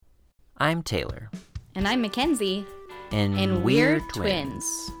I'm Taylor. And I'm Mackenzie. And we're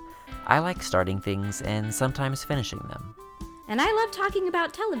twins. I like starting things and sometimes finishing them. And I love talking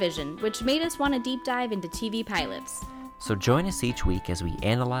about television, which made us want to deep dive into TV pilots. So join us each week as we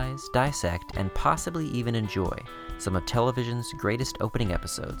analyze, dissect, and possibly even enjoy some of television's greatest opening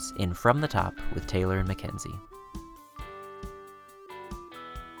episodes in From the Top with Taylor and Mackenzie.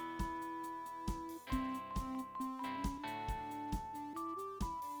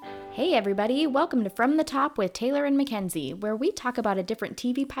 Hey everybody, welcome to From the Top with Taylor and Mackenzie, where we talk about a different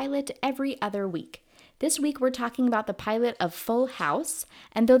TV pilot every other week. This week we're talking about the pilot of Full House,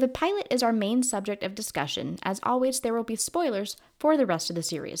 and though the pilot is our main subject of discussion, as always there will be spoilers for the rest of the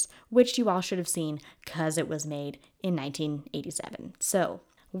series, which you all should have seen because it was made in 1987. So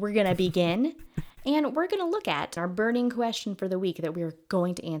we're going to begin, and we're going to look at our burning question for the week that we're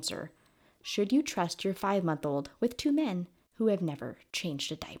going to answer. Should you trust your 5-month-old with two men who have never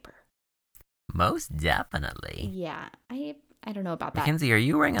changed a diaper? Most definitely. Yeah, I don't know about that. Mackenzie, are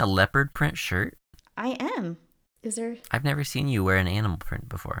you wearing a leopard print shirt? I am. Is there? I've never seen you wear an animal print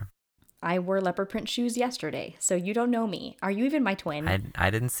before. I wore leopard print shoes yesterday, so you don't know me. Are you even my twin? I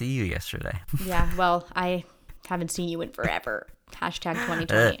didn't see you yesterday. Yeah, well, I haven't seen you in forever. Hashtag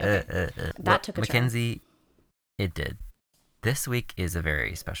 2020. Okay. That took a turn. Mackenzie, it did. This week is a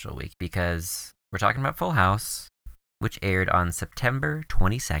very special week because we're talking about Full House, which aired on September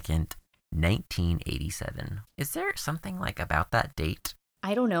 22nd, 1987. Is there something about that date?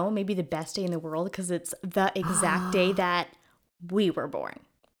 I don't know. Maybe the best day in the world because it's the exact day that we were born.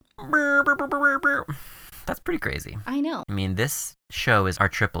 That's pretty crazy. I know. I mean, this show is our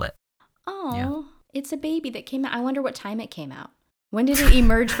triplet. Oh, yeah. It's a baby that came out. I wonder what time it came out. When did it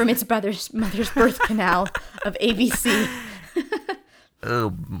emerge from its mother's birth canal of ABC?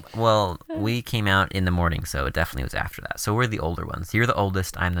 Oh, well, we came out in the morning, so it definitely was after that. So we're the older ones. You're the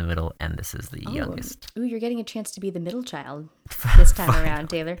oldest, I'm the middle, and this is the youngest. Ooh, you're getting a chance to be the middle child this time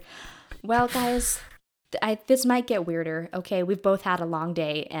around, Taylor. Well, guys, this might get weirder. Okay, we've both had a long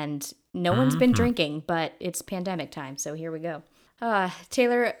day, and no one's been drinking, but it's pandemic time, so here we go.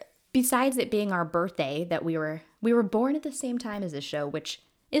 Taylor, besides it being our birthday, that we were born at the same time as this show, which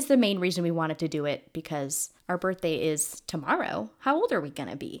is the main reason we wanted to do it, because our birthday is tomorrow. How old are we going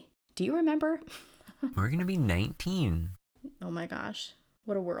to be? Do you remember? We're going to be 19. Oh my gosh.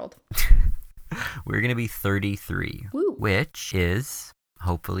 What a world. We're going to be 33, Woo. Which is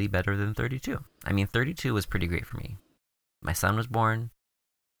hopefully better than 32. I mean, 32 was pretty great for me. My son was born.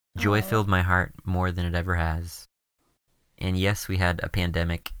 Joy filled my heart more than it ever has. And yes, we had a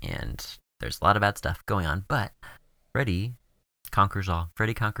pandemic, and there's a lot of bad stuff going on, but Freddie conquers all.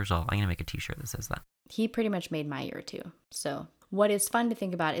 Freddie conquers all. I'm going to make a t-shirt that says that. He pretty much made my year too. So what is fun to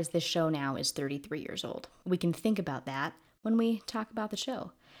think about is this show now is 33 years old. We can think about that when we talk about the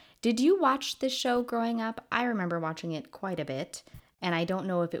show. Did you watch this show growing up? I remember watching it quite a bit, and I don't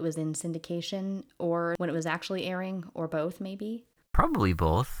know if it was in syndication or when it was actually airing, or both maybe. Probably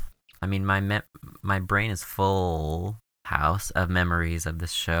both. I mean, my brain is full house of memories of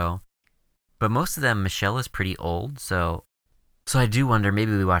this show, but most of them, Michelle is pretty old, so I do wonder,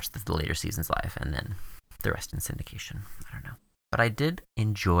 maybe we watched the later seasons live and then the rest in syndication. I don't know. But I did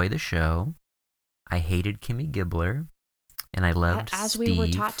enjoy the show. I hated Kimmy Gibbler, and I loved As Steve. we were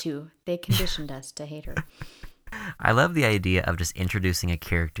taught to. They conditioned us to hate her. I love the idea of just introducing a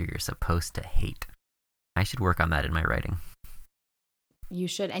character you're supposed to hate. I should work on that in my writing. You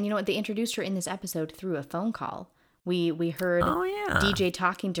should. And you know what? They introduced her in this episode through a phone call. We heard DJ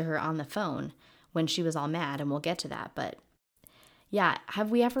talking to her on the phone when she was all mad, and we'll get to that, but yeah, have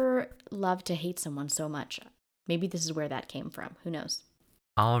we ever loved to hate someone so much? Maybe this is where that came from. Who knows?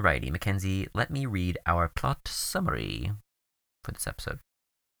 Alrighty, Mackenzie, let me read our plot summary for this episode.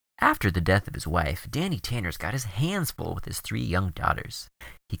 After the death of his wife, Danny Tanner's got his hands full with his 3 young daughters.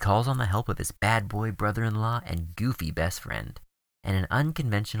 He calls on the help of his bad boy brother-in-law and goofy best friend, and an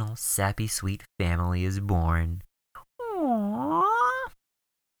unconventional, sappy, sweet family is born. Aww.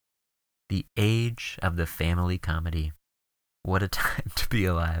 The age of the family comedy. What a time to be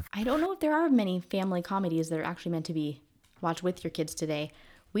alive. I don't know if there are many family comedies that are actually meant to be watched with your kids today.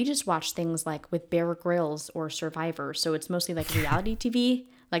 We just watch things like with Bear Grylls or Survivor, so it's mostly like reality TV,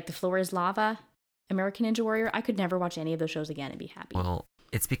 like The Floor is Lava, American Ninja Warrior. I could never watch any of those shows again and be happy. Well,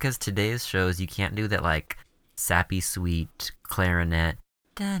 it's because today's shows, you can't do that sappy, sweet clarinet,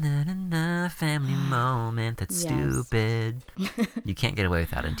 da-na-na-na, family moment, that's stupid. You can't get away with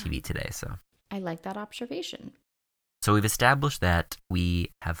that on TV today, so. I like that observation. So we've established that we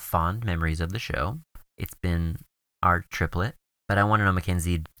have fond memories of the show. It's been our triplet. But I want to know,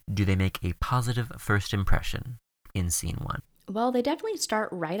 Mackenzie, do they make a positive first impression in scene 1? Well, they definitely start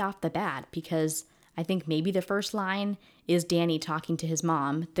right off the bat because I think maybe the first line is Danny talking to his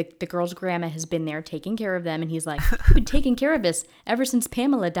mom. The girl's grandma has been there taking care of them, and he's like, "You've been taking care of us ever since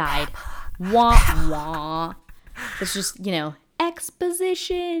Pamela died." Wah, wah. It's just,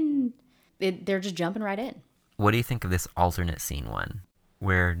 exposition. They're just jumping right in. What do you think of this alternate scene one,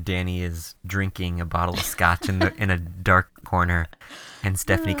 where Danny is drinking a bottle of scotch in a dark corner, and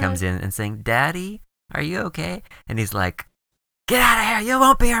Stephanie comes in and saying, "Daddy, are you okay?" And he's like, "Get out of here! You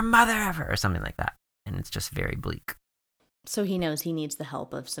won't be her mother ever," or something like that. And it's just very bleak. So he knows he needs the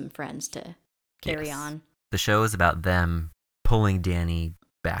help of some friends to carry on. The show is about them pulling Danny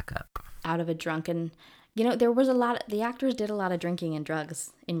back up out of a drunken. There was the actors did a lot of drinking and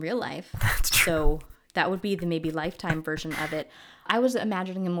drugs in real life. That's true. So that would be the maybe Lifetime version of it. I was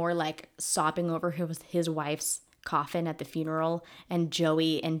imagining him more like sobbing over his wife's coffin at the funeral, and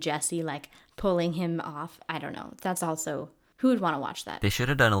Joey and Jesse like pulling him off. I don't know. That's also, who would want to watch that? They should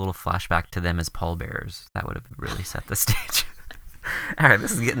have done a little flashback to them as pallbearers. That would have really set the stage. All right,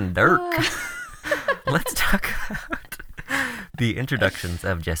 this is getting dark. Let's talk about the introductions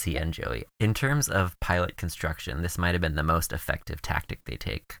of Jesse and Joey. In terms of pilot construction, this might have been the most effective tactic they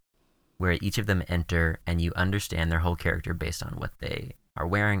take, where each of them enter and you understand their whole character based on what they are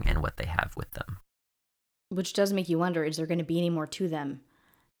wearing and what they have with them. Which does make you wonder, is there going to be any more to them?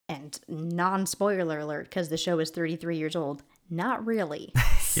 And non-spoiler alert, because the show is 33 years old. Not really.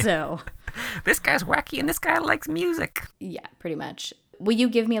 So. This guy's wacky and this guy likes music. Yeah, pretty much. Will you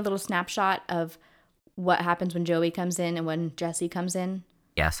give me a little snapshot of what happens when Joey comes in and when Jesse comes in?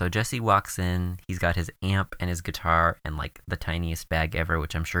 Yeah, so Jesse walks in. He's got his amp and his guitar and like the tiniest bag ever,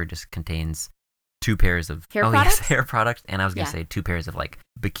 which I'm sure just contains 2 pairs of hair products. Yes, hair products. And I was going to say 2 pairs of like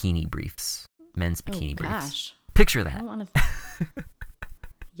bikini briefs, men's bikini briefs. Gosh. Picture that. I don't want to.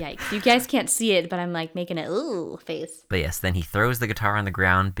 Yikes. You guys can't see it, but I'm like making a ooh face. But yes, then he throws the guitar on the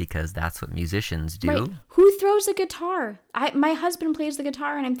ground because that's what musicians do. Right. Who throws a guitar? My husband plays the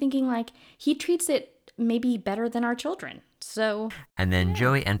guitar, and I'm thinking like he treats it maybe better than our children. So. And then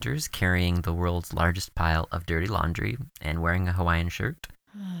Joey enters carrying the world's largest pile of dirty laundry and wearing a Hawaiian shirt.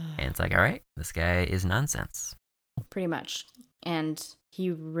 And it's like, all right, this guy is nonsense. Pretty much. And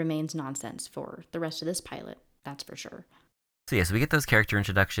he remains nonsense for the rest of this pilot. That's for sure. So yes, we get those character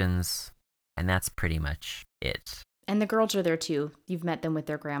introductions, and that's pretty much it. And the girls are there too. You've met them with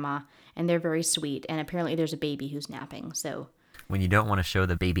their grandma, and they're very sweet. And apparently there's a baby who's napping, so. When you don't want to show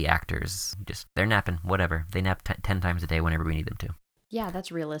the baby actors, they're napping, whatever. They nap 10 times a day whenever we need them to. Yeah,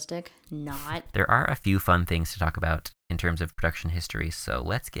 that's realistic. Not. There are a few fun things to talk about in terms of production history, so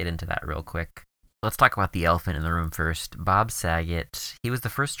let's get into that real quick. Let's talk about the elephant in the room first. Bob Saget, he was the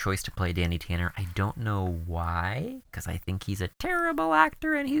first choice to play Danny Tanner. I don't know why, because I think he's a terrible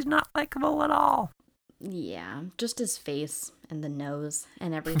actor and he's not likable at all. Yeah, just his face and the nose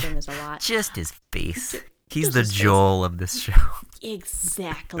and everything is a lot. Just his face. He's the Joel of this show.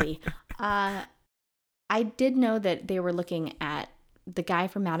 Exactly. I did know that they were looking at the guy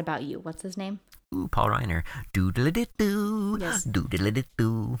from Mad About You. What's his name? Ooh, Paul Reiner. Doodle-doo. Yes.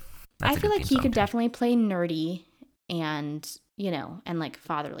 Doodle-doo. I feel like he could definitely play nerdy and, and like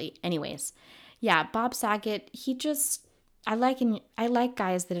fatherly. Anyways, yeah, Bob Saget, I like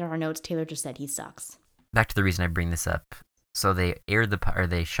guys that in our notes, Taylor just said he sucks. Back to the reason I bring this up. So they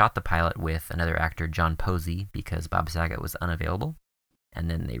they shot the pilot with another actor, John Posey, because Bob Saget was unavailable. And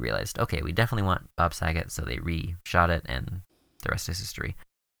then they realized, okay, we definitely want Bob Saget, so they re-shot it, and the rest is history.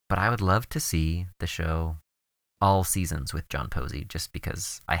 But I would love to see the show all seasons with John Posey, just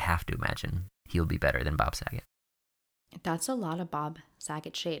because I have to imagine he'll be better than Bob Saget. That's a lot of Bob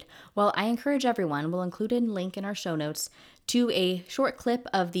Saget shade. Well, I encourage everyone, we'll include a link in our show notes to a short clip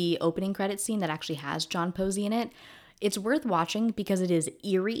of the opening credits scene that actually has John Posey in it. It's worth watching because it is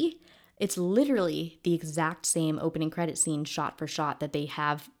eerie. It's literally the exact same opening credit scene shot for shot that they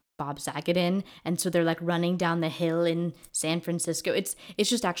have Bob Saget in, and so they're like running down the hill in San Francisco. It's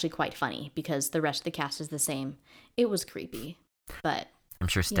just actually quite funny because the rest of the cast is the same. It was creepy, but I'm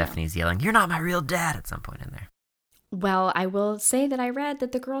sure Stephanie's yelling, "You're not my real dad" at some point in there. Well, I will say that I read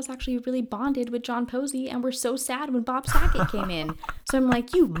that the girls actually really bonded with John Posey and were so sad when Bob Saget came in. So I'm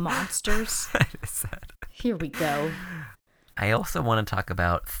like, you monsters. That is sad. Here we go. I also want to talk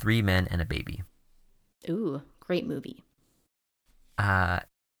about 3 Men and a Baby. Ooh, great movie.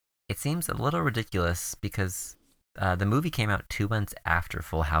 It seems a little ridiculous because the movie came out 2 months after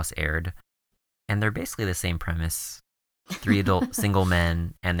Full House aired, and they're basically the same premise. 3 adult single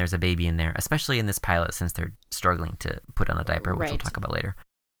men, and there's a baby in there, especially in this pilot since they're struggling to put on a diaper, which we'll talk about later.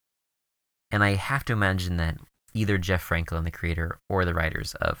 And I have to imagine that either Jeff Franklin, the creator, or the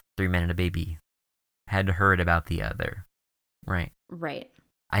writers of 3 Men and a Baby had heard about the other. Right. Right.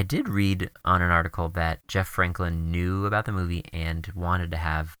 I did read on an article that Jeff Franklin knew about the movie and wanted to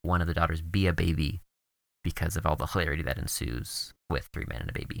have one of the daughters be a baby because of all the hilarity that ensues with three men and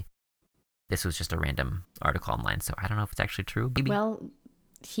a baby. This was just a random article online, so I don't know if it's actually true. Maybe. Well,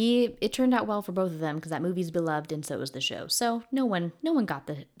 it turned out well for both of them because that movie's beloved and so was the show. So no one got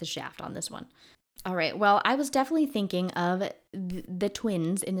the shaft on this one. All right. Well, I was definitely thinking of the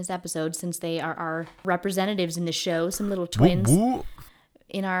twins in this episode since they are our representatives in the show. Some little twins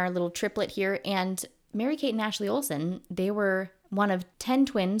in our little triplet here. And Mary-Kate and Ashley Olsen, they were one of 10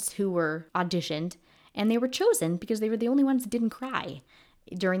 twins who were auditioned. And they were chosen because they were the only ones that didn't cry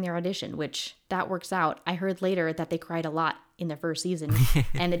during their audition, which that works out. I heard later that they cried a lot in their first season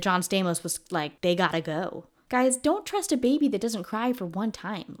and that John Stamos was like, they gotta go. Guys, don't trust a baby that doesn't cry for one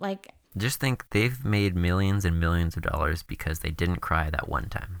time. Like, just think they've made millions and millions of dollars because they didn't cry that one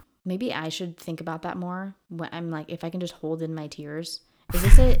time. Maybe I should think about that more. When I'm like, if I can just hold in my tears.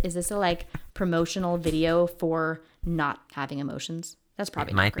 Is this a like promotional video for not having emotions? That's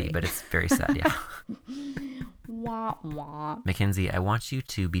probably it not might great. be, but it's very sad. Yeah. Wah, wah. Mackenzie, I want you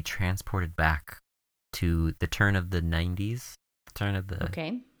to be transported back to the turn of the 90s, the turn of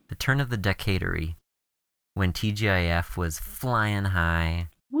the decadery, when TGIF was flying high.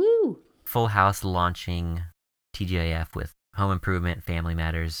 Woo! Full House launching TGIF with Home Improvement, Family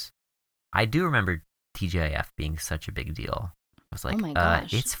Matters. I do remember TGIF being such a big deal. I was like, oh my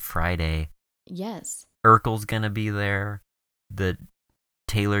gosh. It's Friday. Yes. Urkel's gonna be there. The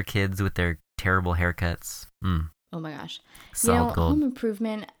Taylor kids with their terrible haircuts. Oh my gosh. Solid gold. Home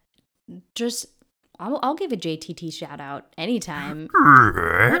Improvement, just, I'll give a JTT shout out anytime.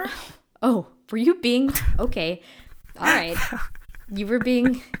 Oh, were you being, okay. All right. You were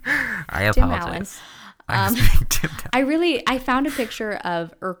being I Tim apologize. Allen. I was being Tim Allen. I found a picture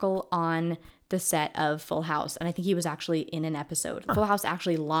of Urkel on the set of Full House, and I think he was actually in an episode. Full House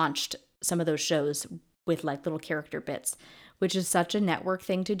actually launched some of those shows with like little character bits, which is such a network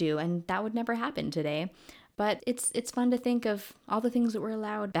thing to do, and that would never happen today. But it's fun to think of all the things that were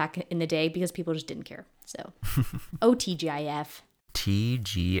allowed back in the day because people just didn't care. So, TGIF.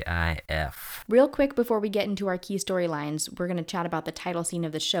 TGIF. Real quick before we get into our key storylines, we're going to chat about the title scene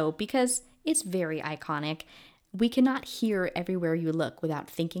of the show because it's very iconic. We cannot hear Everywhere You Look without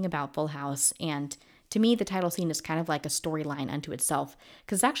thinking about Full House, and to me, the title scene is kind of like a storyline unto itself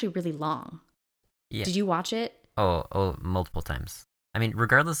because it's actually really long. Yeah. Did you watch it? Oh, multiple times. I mean,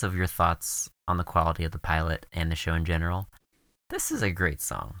 regardless of your thoughts on the quality of the pilot and the show in general, this is a great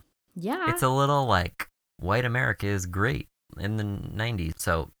song. Yeah. It's a little like White America is great in the 90s,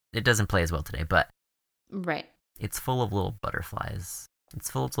 so it doesn't play as well today, but right. It's full of little butterflies. It's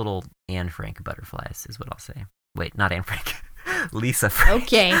full of little Anne Frank butterflies, is what I'll say. Wait, not Anne Frank. Lisa Frank.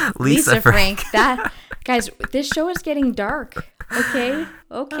 Okay. Lisa Frank. That, guys, this show is getting dark. Okay,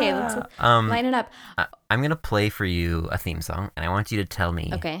 let's line it up. I'm going to play for you a theme song, and I want you to tell me,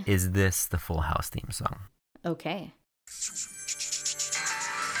 okay, is this the Full House theme song? Okay. It's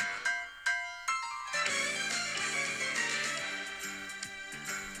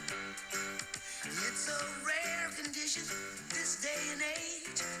a rare condition this day and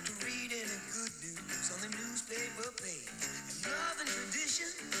age to read any good news on the newspaper page. Love and tradition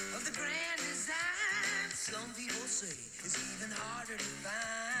of the grand design, some people say is even harder to find.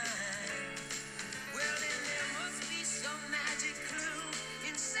 Well, then there must be some magic clue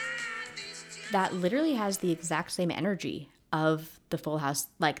inside these. That literally has the exact same energy of the Full House,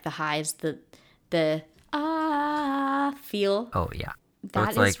 like the highs, the feel. Oh, yeah.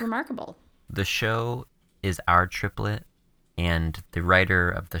 That is like, remarkable. The show is our triplet, and the writer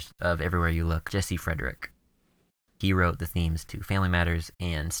of Everywhere You Look, Jesse Frederick, he wrote the themes to Family Matters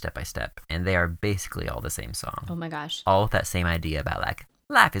and Step by Step, and they are basically all the same song. Oh my gosh. All with that same idea about like,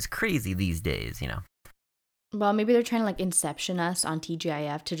 life is crazy these days, you know. Well, maybe they're trying to like inception us on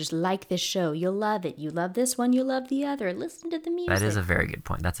TGIF to just like this show. You'll love it. You love this one, you love the other. Listen to the music. That is a very good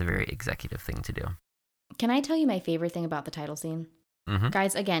point. That's a very executive thing to do. Can I tell you my favorite thing about the title scene? Mm-hmm.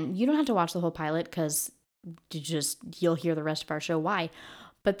 Guys, again, you don't have to watch the whole pilot because you'll hear the rest of our show why.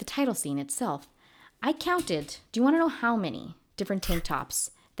 But the title scene itself, I counted. Do you want to know how many different tank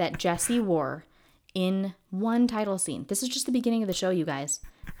tops that Jesse wore in one title scene? This is just the beginning of the show, you guys.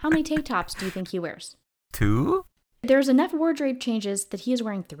 How many tank tops do you think he wears? 2? There's enough wardrobe changes that he is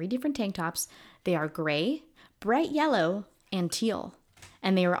wearing 3 different tank tops. They are gray, bright yellow, and teal.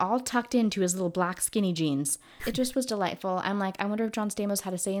 And they were all tucked into his little black skinny jeans. It just was delightful. I'm like, I wonder if John Stamos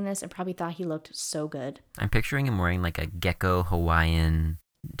had a say in this and probably thought he looked so good. I'm picturing him wearing like a gecko Hawaiian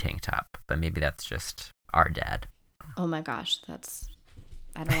tank top, but maybe that's just our dad. Oh my gosh,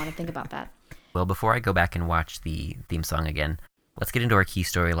 I don't want to think about that. Well, before I go back and watch the theme song again, let's get into our key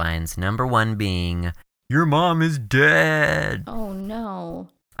storylines. Number 1 being, your mom is dead. Oh no.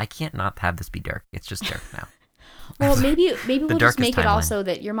 I can't not have this be dark. It's just dark now. Well, maybe we'll just darkest make it timeline. also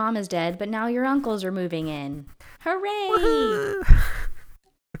that your mom is dead, but now your uncles are moving in. Hooray! Woohoo!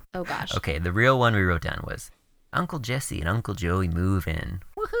 Oh gosh. Okay, the real one we wrote down was Uncle Jesse and Uncle Joey move in.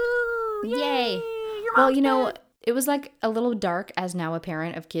 Woohoo! Yay! Your Well, mom's you know, dead. it was like a little dark as now a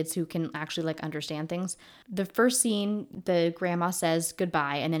parent of kids who can actually like understand things. The first scene, the grandma says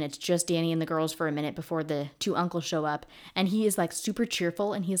goodbye, and then it's just Danny and the girls for a minute before the 2 uncles show up. And he is like super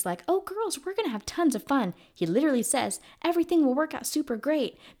cheerful, and he's like, oh, girls, we're going to have tons of fun. He literally says, everything will work out super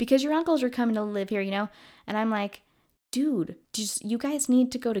great because your uncles are coming to live here, you know? And I'm like, dude, you guys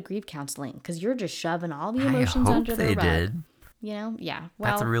need to go to grief counseling because you're just shoving all the emotions I hope under the they rug. did. You know? Yeah. Well,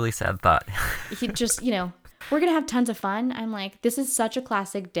 That's a really sad thought. he just, you know, we're going to have tons of fun. I'm like, this is such a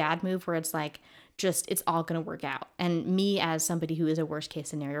classic dad move where it's like, just, it's all going to work out. And me, as somebody who is a worst case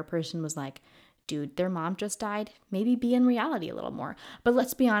scenario person, was like, dude, their mom just died. Maybe be in reality a little more. But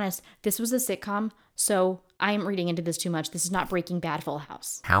let's be honest, this was a sitcom, so I'm reading into this too much. This is not Breaking Bad Full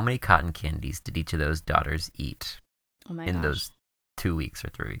House. How many cotton candies did each of those daughters eat Oh my in gosh. those 2 weeks or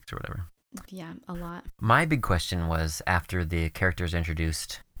 3 weeks or whatever? Yeah, a lot. My big question was, after the characters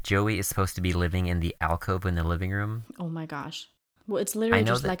introduced, Joey is supposed to be living in the alcove in the living room. Oh my gosh. Well, it's literally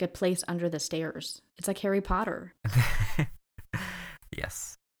know just that- like a place under the stairs. It's like Harry Potter.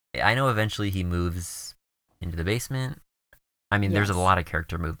 Yes. I know eventually he moves into the basement. I mean, there's a Yes. lot of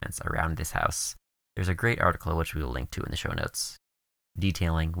character movements around this house. There's a great article which we will link to in the show notes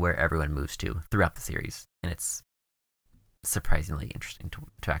detailing where everyone moves to throughout the series. And it's surprisingly interesting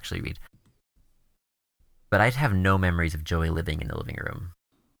to actually read. But I'd have no memories of Joey living in the living room.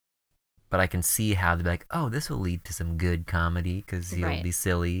 But I can see how they'd be like, oh, this will lead to some good comedy because he'll Right. be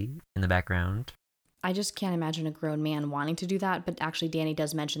silly in the background. I just can't imagine a grown man wanting to do that, but actually Danny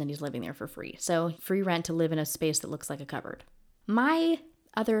does mention that he's living there for free. So free rent to live in a space that looks like a cupboard. My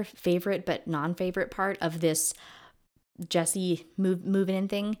other favorite but non-favorite part of this Jesse moving in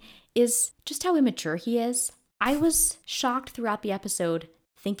thing is just how immature he is. I was shocked throughout the episode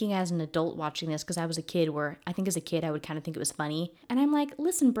thinking as an adult watching this because I was a kid where I think as a kid I would kind of think it was funny. And I'm like,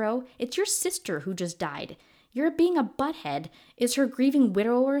 listen, bro, it's your sister who just died. You're being a butthead. Is her grieving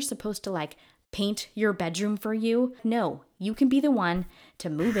widower supposed to like paint your bedroom for you? No, you can be the one to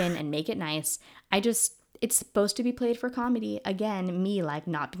move in and make it nice. It's supposed to be played for comedy. Again, me like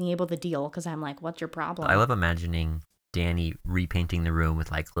not being able to deal because I'm like, what's your problem? I love imagining Danny repainting the room with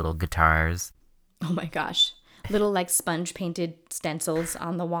like little guitars. Oh my gosh. Little like sponge painted stencils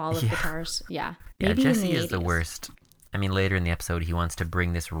on the wall of Yeah. guitars. Yeah. Yeah, Maybe in Jesse the is the 80s. worst. I mean, later in the episode, he wants to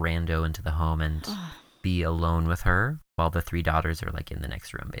bring this rando into the home and be alone with her while the 3 daughters are like in the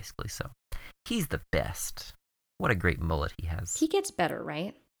next room, basically. So he's the best. What a great mullet he has. He gets better,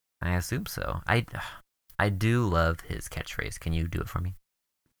 right? I assume so. I do love his catchphrase. Can you do it for me?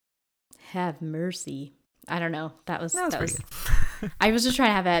 Have mercy. I don't know. That was pretty good. I was just trying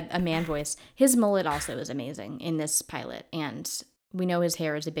to have a man voice. His mullet also is amazing in this pilot, and we know his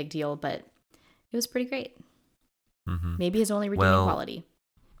hair is a big deal, but it was pretty great. Mm-hmm. Maybe his only redeeming Well, quality.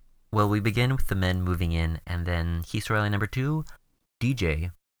 Well, we begin with the men moving in, and then key storyline number 2,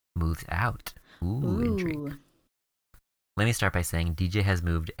 DJ moves out. Ooh, intrigue. Let me start by saying DJ has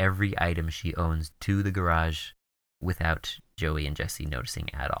moved every item she owns to the garage without Joey and Jesse noticing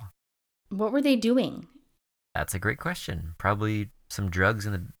at all. What were they doing? That's a great question. Probably some drugs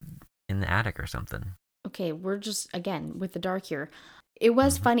in the attic or something. Okay, we're just, again, with the dark here. It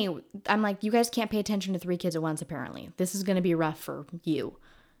was funny. I'm like, you guys can't pay attention to 3 kids at once, apparently. This is going to be rough for you.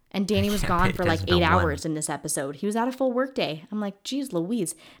 And Danny was can't gone pay for like attention 8 to one. hours in this episode. He was out a full workday. I'm like, geez,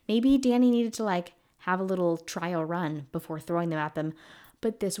 Louise. Maybe Danny needed to like have a little trial run before throwing them at them.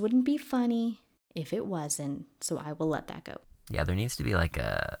 But this wouldn't be funny if it wasn't. So I will let that go. Yeah, there needs to be like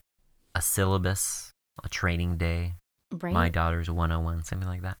a syllabus, a training day. Right? My daughter's 101, something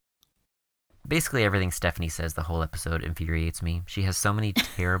like that. Basically, everything Stephanie says the whole episode infuriates me. She has so many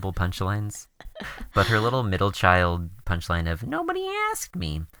terrible punchlines. But her little middle child punchline of, nobody asked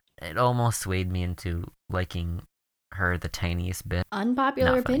me, it almost swayed me into liking her the tiniest bit.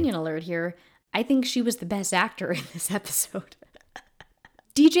 Unpopular Not funny. opinion alert here. I think she was the best actor in this episode.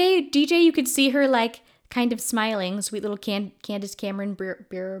 DJ, you could see her like kind of smiling. Sweet little Candace Cameron Bure,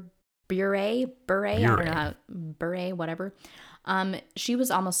 I don't know how, Bure, whatever. She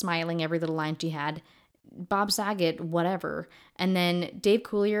was almost smiling every little line she had. Bob Saget, whatever. And then Dave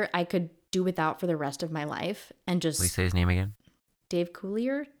Coulier, I could do without for the rest of my life. And just Please say his name again. Dave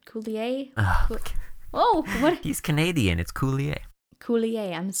Coulier? Oh, Oh, what? he's Canadian. It's Coulier.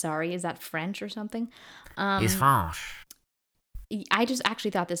 Coulier, I'm sorry. Is that French or something? It's French. I just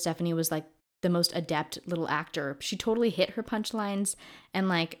actually thought that Stephanie was like the most adept little actor. She totally hit her punchlines and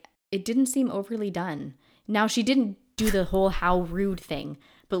like it didn't seem overly done. Now she didn't do the whole how rude thing,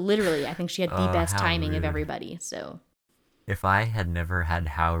 but literally I think she had the best how timing of rude. everybody. So If I had never had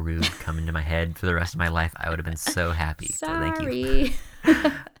how rude come into my head for the rest of my life, I would have been so happy. So thank you.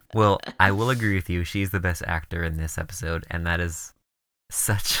 sorry. Well, I will agree with you. She's the best actor in this episode, and that is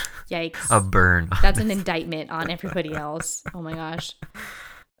such Yikes. a burn. That's an indictment on everybody else. Oh my gosh.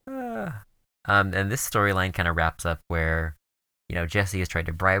 And this storyline kind of wraps up where, Jesse has tried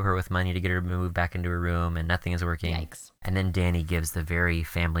to bribe her with money to get her to move back into her room, and nothing is working. Yikes. And then Danny gives the very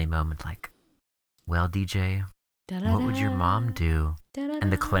family moment, like, "Well, DJ, what would your mom do?"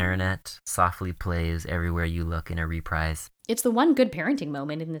 And the clarinet softly plays everywhere you look in a reprise. It's the one good parenting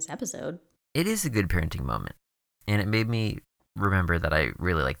moment in this episode. It is a good parenting moment, and it made me remember that I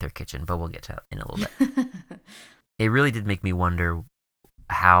really like their kitchen, but we'll get to that in a little bit. It really did make me wonder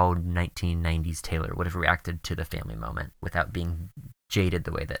how 1990s Taylor would have reacted to the family moment without being jaded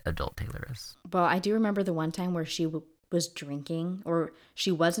the way that adult Taylor is. Well, I do remember the one time where she was drinking, or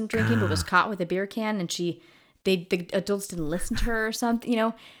she wasn't drinking but was caught with a beer can, and the adults didn't listen to her or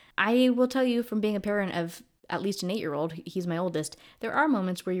something. I will tell you from being a parent of at least an 8-year-old, he's my oldest, there are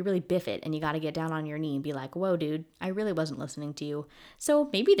moments where you really biff it and you got to get down on your knee and be like, "Whoa, dude, I really wasn't listening to you." So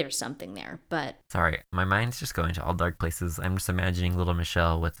maybe there's something there, but... Sorry, my mind's just going to all dark places. I'm just imagining little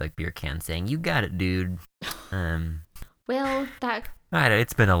Michelle with a beer can saying, "You got it, dude." Well, that...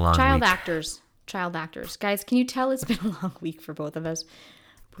 It's been a long Child week. actors. Guys, can you tell it's been a long week for both of us?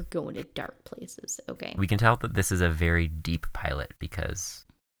 We're going to dark places. Okay. We can tell that this is a very deep pilot because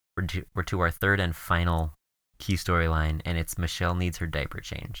we're to our third and final key storyline, and it's Michelle needs her diaper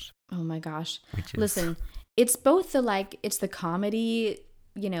changed. Oh my gosh. Which is... Listen, it's both it's the comedy,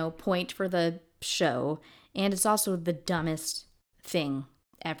 point for the show, and it's also the dumbest thing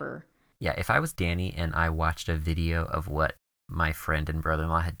ever. Yeah, if I was Danny and I watched a video of what my friend and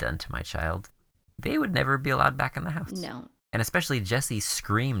brother-in-law had done to my child, they would never be allowed back in the house. No. And especially Jesse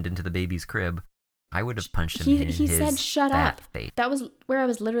screamed into the baby's crib. I would have punched him in He his said, "Shut fat up." face. That was where I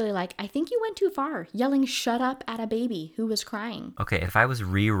was literally like, I think you went too far, yelling "shut up" at a baby who was crying. Okay, if I was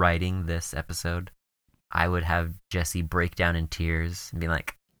rewriting this episode, I would have Jesse break down in tears and be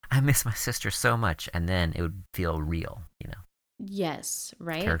like, "I miss my sister so much," and then it would feel real, Yes,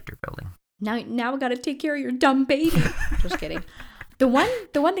 right? character building. Now we got to take care of your dumb baby. Just kidding. The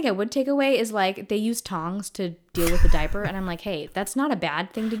one thing I would take away is like they use tongs to deal with the diaper, and I'm like, hey, that's not a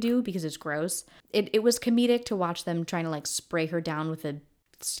bad thing to do because it's gross. It was comedic to watch them trying to like spray her down with a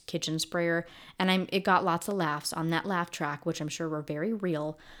kitchen sprayer, and it got lots of laughs on that laugh track, which I'm sure were very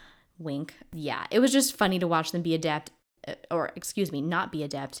real. Wink. Yeah, it was just funny to watch them be adept, not be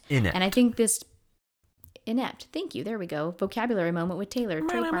adept. Inept. And I think this inept. Thank you. There we go. Vocabulary moment with Taylor.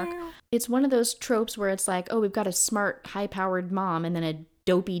 Trademark. It's one of those tropes where it's like, oh, we've got a smart, high-powered mom and then a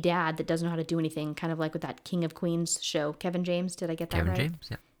dopey dad that doesn't know how to do anything, kind of like with that King of Queens show. Kevin James, did I get that right? Kevin James,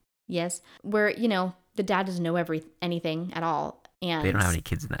 yeah. Yes. Where, the dad doesn't know anything at all. And They don't have any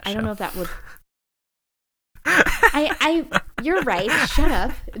kids in that show. I don't know if that would... You're right. Shut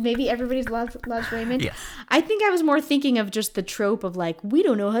up. Maybe everybody's loves Raymond. Yes. I think I was more thinking of just the trope of like, we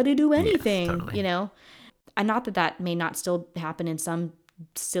don't know how to do anything, Yes, totally. And not that may not still happen in some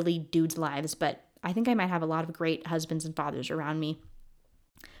silly dudes' lives, but I think I might have a lot of great husbands and fathers around me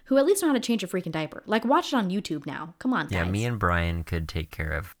who at least know how to change a freaking diaper. Like, watch it on YouTube now. Come on, guys. Yeah, me and Brian could take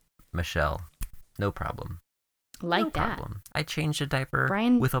care of Michelle. No problem. Like No that. problem. I changed a diaper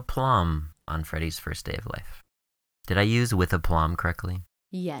Brian- with aplomb on Freddie's first day of life. Did I use with aplomb correctly?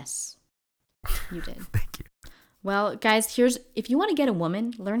 Yes, you did. Thank you. Well, guys, if you want to get a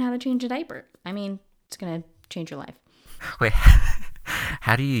woman, learn how to change a diaper. I mean, it's going to change your life. Wait,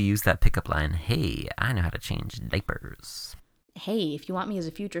 how do you use that pickup line? Hey, I know how to change diapers. Hey, if you want me as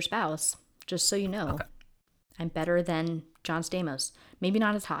a future spouse, just so you know, Okay. I'm better than John Stamos. Maybe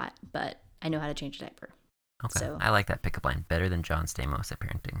not as hot, but I know how to change a diaper. Okay, So- I like that pickup line better than John Stamos at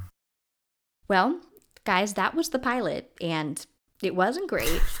parenting. Well, guys, that was the pilot, and it wasn't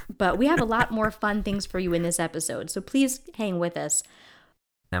great, but we have a lot more fun things for you in this episode, so please hang with us.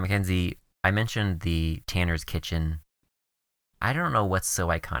 Now, Mackenzie, I mentioned the Tanner's kitchen. I don't know what's so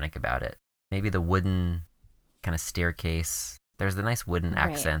iconic about it. Maybe the wooden kind of staircase. There's the nice wooden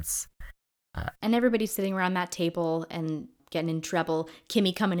Right. accents. And everybody's sitting around that table and getting in trouble.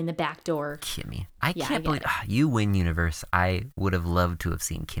 Kimmy coming in the back door. Kimmy. I Yeah, I can't get believe... it. You win, universe. I would have loved to have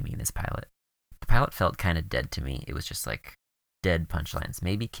seen Kimmy in this pilot. The pilot felt kind of dead to me. It was just like dead punchlines.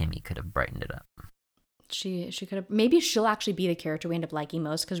 Maybe Kimmy could have brightened it up. She could have, maybe she'll actually be the character we end up liking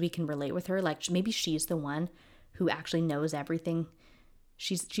most because we can relate with her. Like maybe she's the one who actually knows everything.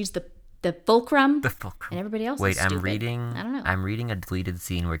 She's the fulcrum. The fulcrum. And everybody else Wait, is stupid. I don't know. I'm reading a deleted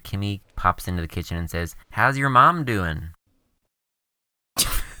scene where Kimmy pops into the kitchen and says, "How's your mom doing?"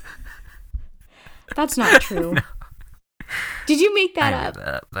 That's not true. No. Did you make that I up? made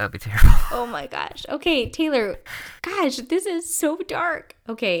that up. That would be terrible. Oh my gosh. Okay, Taylor. Gosh, this is so dark.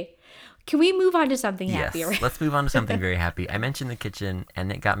 Okay. Can we move on to something happier? Yes, let's move on to something very happy. I mentioned the kitchen,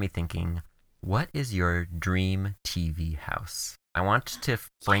 and it got me thinking, what is your dream TV house? I want to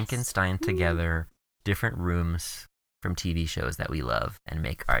Frankenstein together different rooms from TV shows that we love and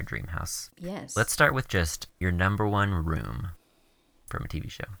make our dream house. Yes. Let's start with just your number one room from a TV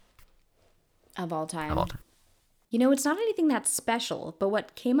show. Of all time. Of all time. You know, it's not anything that special, but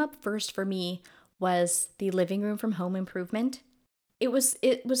what came up first for me was the living room from Home Improvement. It was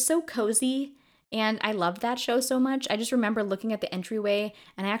so cozy, and I loved that show so much. I just remember looking at the entryway,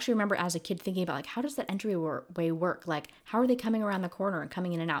 and I actually remember as a kid thinking about, like, how does that entryway work? Like, how are they coming around the corner and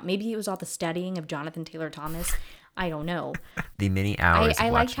coming in and out? Maybe it was all the studying of Jonathan Taylor Thomas. I don't know. The many hours I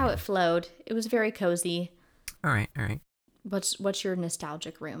of liked watching how it. it flowed. It was very cozy. All right. What's your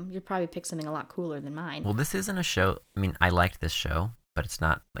nostalgic room? You'd probably pick something a lot cooler than mine. Well, this isn't a show. I mean, I liked this show, but it's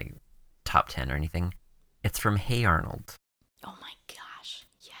not like top 10 or anything. It's from Hey Arnold. Oh my gosh.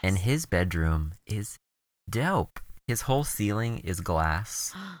 Yes. And his bedroom is dope. His whole ceiling is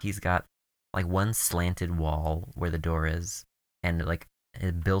glass. He's got like one slanted wall where the door is and like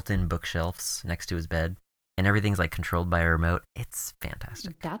built-in bookshelves next to his bed. And everything's like controlled by a remote. It's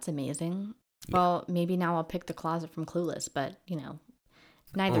fantastic. That's amazing. Yeah. Well, maybe now I'll pick the closet from Clueless, but, you know,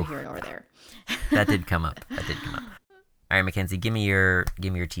 neither Oof. here nor there. That did come up. All right, Mackenzie, give me your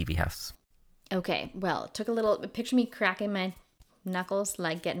TV house. Okay, well, took a little, picture me cracking my knuckles,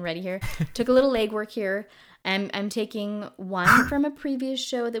 like getting ready here. Took a little legwork here. I'm taking one from a previous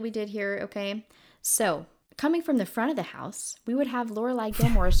show that we did here, okay? So, coming from the front of the house, we would have Lorelai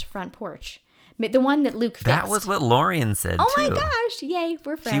Gilmore's front porch. The one that Luke fixed. That was what Lorian said, Oh too. my gosh, yay,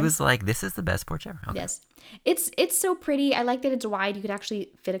 we're friends. She was like, this is the best porch ever. Okay. Yes. It's so pretty. I like that it's wide. You could actually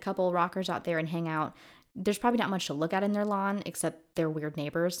fit a couple rockers out there and hang out. There's probably not much to look at in their lawn, except their weird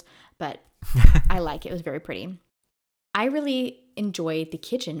neighbors, but I like it. It was very pretty. I really enjoyed the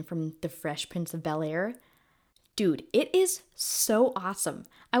kitchen from The Fresh Prince of Bel-Air. Dude, it is so awesome.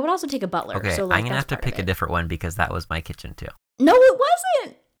 I would also take a butler. Okay, so, like, I'm going to have that's to part pick of a it. different one because that was my kitchen, too. No, it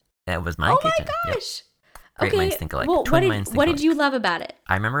wasn't. That was my Oh kitchen. my Yep. gosh. Great minds think alike. Well, Twin minds think what did alike. you love about it?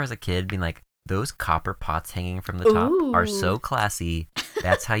 I remember as a kid being like, those copper pots hanging from the top are Ooh. so classy.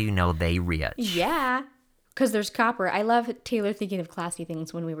 That's how you know they rich. Yeah, because there's copper. I love Taylor thinking of classy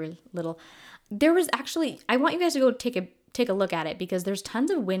things when we were little. There was actually, I want you guys to go take a look at it because there's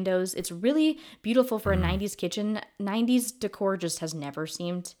tons of windows. It's really beautiful for a 90s kitchen. 90s decor just has never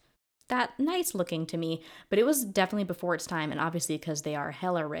seemed that nice looking to me, but it was definitely before its time, and obviously because they are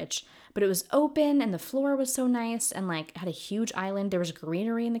hella rich. But it was open and the floor was so nice and like had a huge island. There was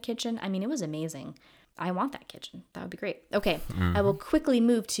greenery in the kitchen. I mean, it was amazing. I want that kitchen. That would be great. Okay, I will quickly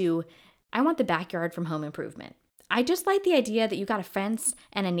move to, I want the backyard from Home Improvement. I just like the idea that you got a fence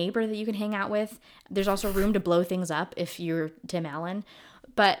and a neighbor that you can hang out with. There's also room to blow things up if you're Tim Allen.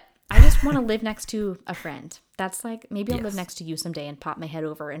 But I just want to live next to a friend. That's like, maybe I'll live Yes. next to you someday and pop my head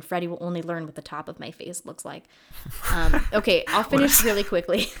over, and Freddie will only learn what the top of my face looks like. Okay, I'll finish really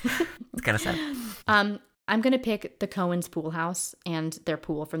quickly. It's kind of sad. I'm going to pick the Cohen's pool house and their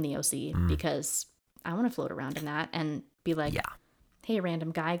pool from the OC because I want to float around in that and be like, Yeah. hey,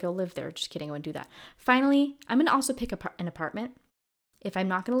 random guy, go live there. Just kidding, I wouldn't do that. Finally, I'm going to also pick an apartment. If I'm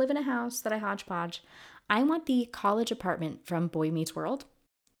not going to live in a house that I hodgepodge, I want the college apartment from Boy Meets World.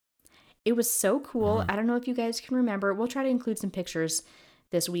 It was so cool. I don't know if you guys can remember. We'll try to include some pictures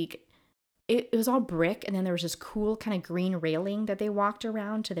this week. It was all brick, and then there was this cool kind of green railing that they walked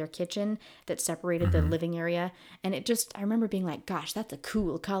around to their kitchen that separated the living area. And it just, I remember being like, gosh, that's a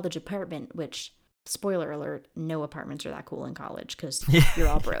cool college apartment, which, spoiler alert, no apartments are that cool in college because you're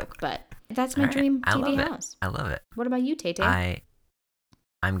all broke. But that's my All right. dream I TV love house. I love it. What about you, Tay?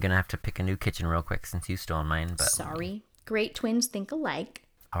 I'm going to have to pick a new kitchen real quick since you stole mine. But Sorry. Great twins think alike.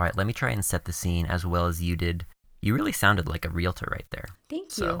 All right, let me try and set the scene as well as you did. You really sounded like a realtor right there. Thank you.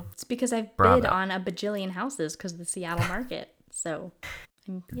 So, It's because I've bravo. bid on a bajillion houses because of the Seattle market. So,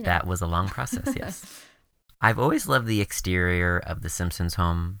 That was a long process, yes. I've always loved the exterior of the Simpsons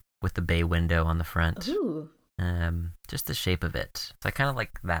home with the bay window on the front. Ooh, Just the shape of it. So I kind of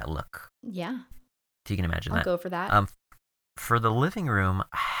like that look. yeah. If you can imagine I'll that. go for that. For the living room,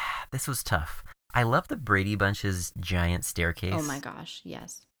 this was tough. I love the Brady Bunch's giant staircase. Oh my gosh,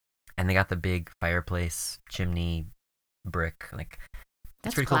 yes. And they got the big fireplace, chimney, brick. Like,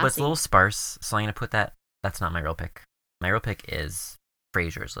 That's it's pretty cool, but it's a classy. little sparse. So I'm going to put that. That's not my real pick. My real pick is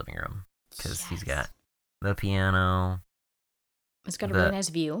Frasier's living room. Because he's got the piano. It's got a really nice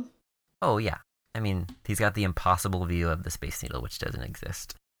view. Oh, yeah. I mean, he's got the impossible view of the Space Needle, which doesn't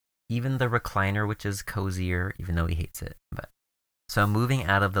exist. Even the recliner, which is cozier, even though he hates it. But so moving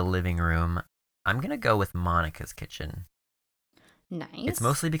out of the living room, I'm going to go with Monica's kitchen. Nice. It's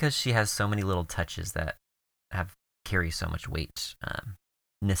mostly because she has so many little touches that carry so much weight,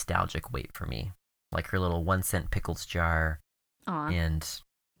 nostalgic weight for me. Like her little 1-cent pickles jar. Aw, And,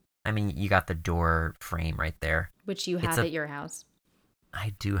 I mean, you got the door frame right there. which you have at your house.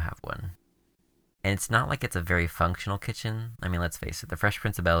 I do have one. And it's not like it's a very functional kitchen. I mean, let's face it, the Fresh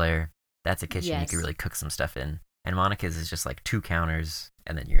Prince of Bel-Air, that's a kitchen you Yes. could really cook some stuff in. And Monica's is just like 2 counters,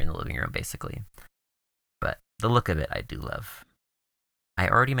 and then you're in the living room, basically. But the look of it, I do love. I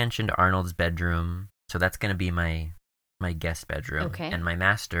already mentioned Arnold's bedroom, so that's going to be my guest bedroom. Okay. And my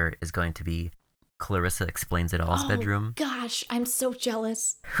master is going to be Clarissa Explains It All's bedroom. Gosh, I'm so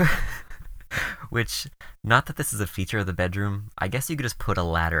jealous. Which, not that this is a feature of the bedroom. I guess you could just put a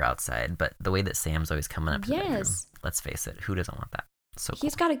ladder outside, but the way that Sam's always coming up to the bedroom, Yes. let's face it, who doesn't want that? So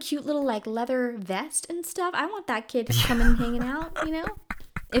He's cool. got a cute little like leather vest and stuff. I want that kid to come and hanging out, you know?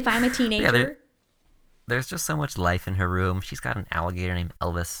 If I'm a teenager. There's just so much life in her room. She's got an alligator named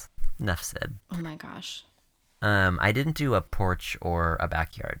Elvis. Enough said. Oh my gosh. I didn't do a porch or a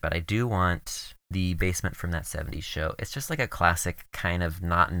backyard, but I do want the basement from that 70s show. It's just like a classic kind of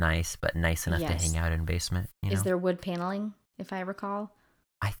not nice, but nice enough to Yes. hang out in basement. You know? Is there wood paneling, if I recall?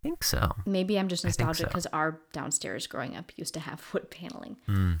 I think so. Maybe I'm just I think nostalgic so. because our downstairs growing up used to have wood paneling.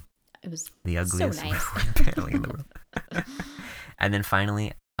 Mm, It was the ugliest so nice. wood paneling in the world. And then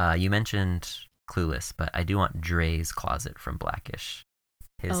finally, you mentioned Clueless, but I do want Dre's closet from Blackish.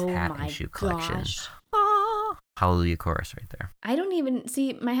 His Oh hat my and shoe collection. gosh. Ah, Hallelujah chorus right there. I don't even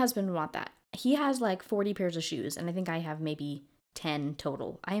see my husband would want that. He has like 40 pairs of shoes, and I think I have maybe 10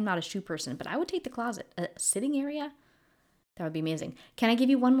 total. I am not a shoe person, but I would take the closet. A sitting area? That would be amazing. Can I give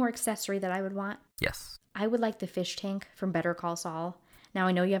you one more accessory that I would want? Yes. I would like the fish tank from Better Call Saul. Now,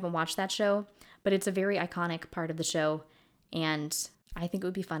 I know you haven't watched that show, but it's a very iconic part of the show, and I think it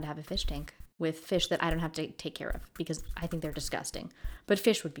would be fun to have a fish tank with fish that I don't have to take care of because I think they're disgusting. But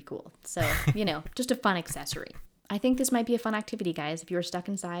fish would be cool. So, you know, just a fun accessory. I think this might be a fun activity, guys. If you're stuck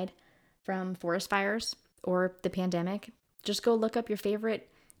inside from forest fires or the pandemic, just go look up your favorite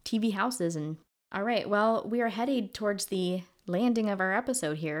TV houses. And all right, well, we are headed towards the landing of our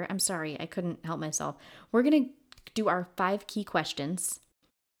episode here. I'm sorry, I couldn't help myself. We're going to do our 5 key questions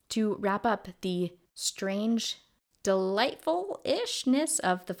to wrap up the strange, delightful-ishness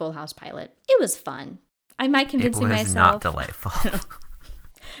of the Full House pilot. It was fun. Am I It convincing was myself? not delightful.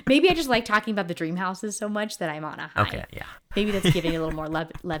 Maybe I just like talking about the dream houses so much that I'm on a high. Okay, yeah. Maybe that's giving it a little more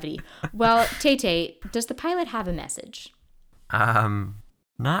levity. Well, Tay, does the pilot have a message?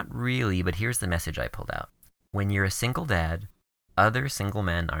 Not really, but here's the message I pulled out. When you're a single dad, other single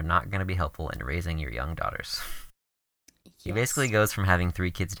men are not going to be helpful in raising your young daughters. He basically goes from having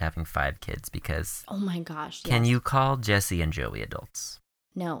 3 kids to having 5 kids because Oh my gosh. can yes. you call Jesse and Joey adults?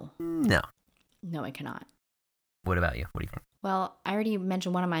 No. No. No, I cannot. What about you? What do you think? Well, I already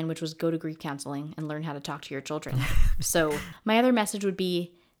mentioned one of mine, which was go to grief counseling and learn how to talk to your children. So my other message would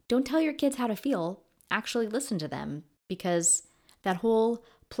be don't tell your kids how to feel. Actually listen to them, because that whole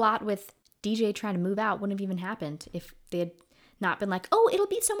plot with DJ trying to move out wouldn't have even happened if they had not been like, oh, it'll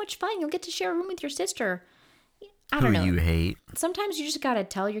be so much fun. You'll get to share a room with your sister. I don't know. Who you hate? Sometimes you just got to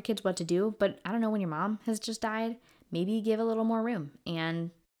tell your kids what to do, but I don't know, when your mom has just died, maybe give a little more room and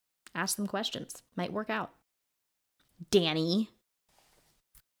ask them questions. Might work out. Danny.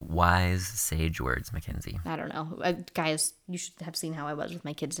 Wise, sage words, Mackenzie. I don't know. Guys, you should have seen how I was with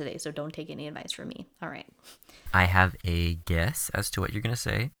my kids today, so don't take any advice from me. All right. I have a guess as to what you're going to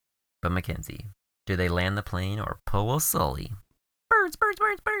say, but Mackenzie, do they land the plane or pull a Sully? Birds, birds,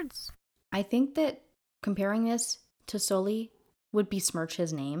 birds, birds. I think that comparing this to Sully would besmirch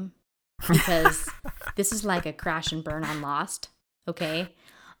his name, because this is like a crash and burn on Lost. Okay.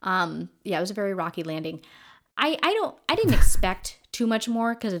 Yeah, it was a very rocky landing. I didn't expect too much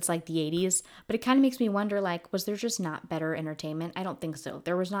more because it's like the 80s, but it kind of makes me wonder, like, was there just not better entertainment? I don't think so.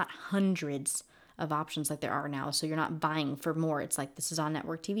 There was not hundreds of options like there are now, so you're not vying for more. It's like, this is on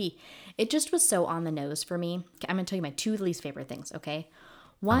network TV. It just was so on the nose for me. I'm going to tell you my 2 least favorite things, okay?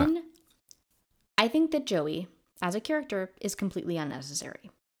 One, I think that Joey, as a character, is completely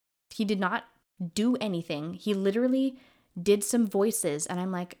unnecessary. He did not do anything. He literally did some voices, and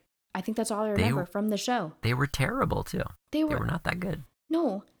I'm like, I think that's all I remember from the show. They were terrible, too. They They were were not that good.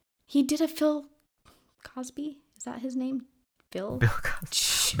 No, He did a Phil Cosby. Is that his name? Phil? Bill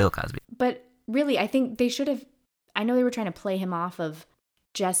Cosby. Bill Cosby. But really, I think they should have. I know they were trying to play him off of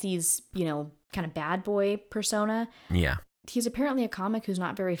Jesse's, kind of bad boy persona. Yeah. He's apparently a comic who's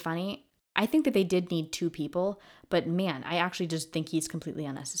not very funny. I think that they did need two people, but man, I actually just think he's completely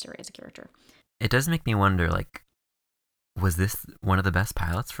unnecessary as a character. It does make me wonder, like, was this one of the best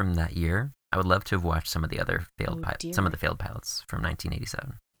pilots from that year? I would love to have watched some of the other failed some of the failed pilots from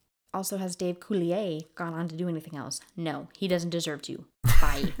 1987. Also, has Dave Coulier gone on to do anything else? No, he doesn't deserve to.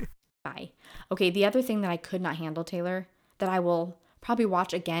 Bye. Bye. Okay, the other thing that I could not handle, Taylor, that I will probably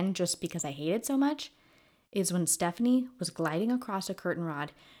watch again just because I hate it so much, is when Stephanie was gliding across a curtain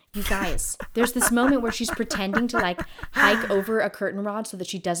rod. You guys, there's this moment where she's pretending to like hike over a curtain rod so that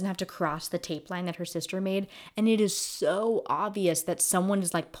she doesn't have to cross the tape line that her sister made. And it is so obvious that someone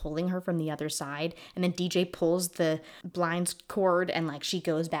is like pulling her from the other side. And then DJ pulls the blinds cord and like she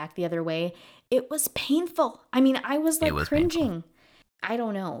goes back the other way. It was painful. I mean, I was like cringing. Painful. I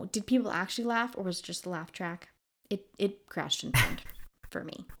don't know. Did people actually laugh or was it just a laugh track? It crashed and burned for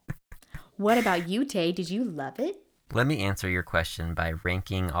me. What about you, Tay? Did you love it? Let me answer your question by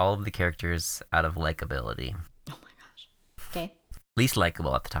ranking all of the characters out of likability. Oh my gosh. Okay. Least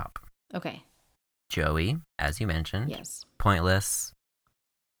likable at the top. Okay. Joey, as you mentioned. Yes. Pointless.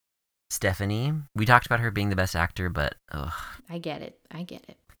 Stephanie. We talked about her being the best actor, but ugh. I get it.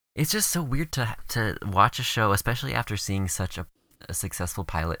 It's just so weird to watch a show, especially after seeing such a successful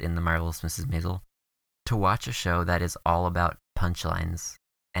pilot in The Marvelous Mrs. Maisel, to watch a show that is all about punchlines.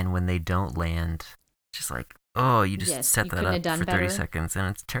 And when they don't land, just like, oh, you just set that up for 30 seconds and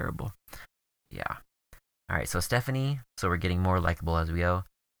it's terrible. Yeah. All right, so Stephanie, so we're getting more likable as we go.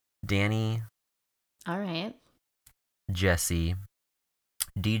 Danny. All right. Jesse.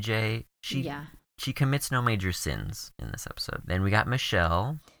 DJ, she commits no major sins in this episode. Then we got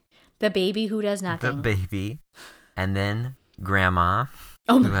Michelle. The baby who does nothing. The baby. And then Grandma,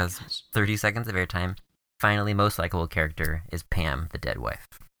 who has 30 seconds of airtime. Finally, most likable character is Pam, the dead wife.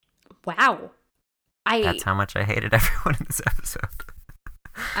 Wow. That's how much I hated everyone in this episode.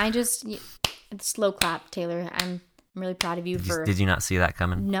 Slow clap, Taylor. I'm really proud of you for... Did you not see that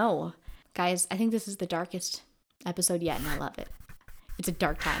coming? No. Guys, I think this is the darkest episode yet, and I love it. It's a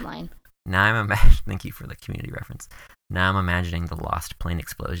dark timeline. Now I'm imagining... Thank you for the community reference. Now I'm imagining the lost plane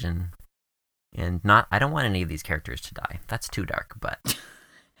explosion. And I don't want any of these characters to die. That's too dark, but...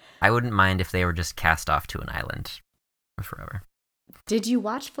 I wouldn't mind if they were just cast off to an island forever. Did you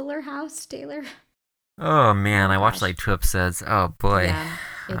watch Fuller House, Taylor? Oh, man. I watched like 2 episodes. Oh, boy. Yeah,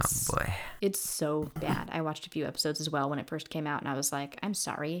 boy. It's so bad. I watched a few episodes as well when it first came out, and I was like, I'm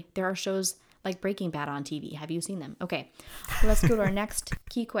sorry. There are shows like Breaking Bad on TV. Have you seen them? Okay. Let's go to our next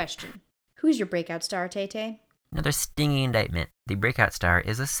key question. Who's your breakout star, Tay-Tay? Another stinging indictment. The breakout star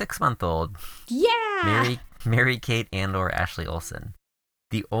is a 6-month-old. Yeah! Mary-Kate and/or Ashley Olsen.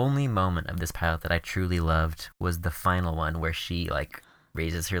 The only moment of this pilot that I truly loved was the final one where she like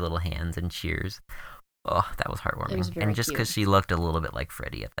raises her little hands and cheers. Oh, that was heartwarming. It was very just because she looked a little bit like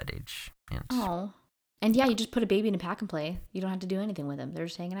Freddie at that age. And yeah, you just put a baby in a pack and play. You don't have to do anything with them. They're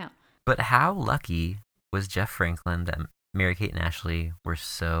just hanging out. But how lucky was Jeff Franklin that Mary-Kate and Ashley were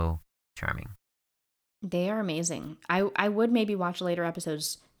so charming? They are amazing. I would maybe watch later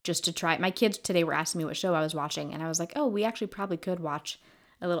episodes just to try. My kids today were asking me what show I was watching, and I was like, oh, we actually probably could watch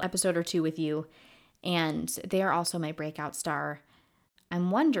a little episode or 2 with you. And they are also my breakout star. I'm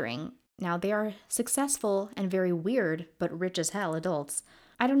wondering, now they are successful and very weird, but rich as hell adults.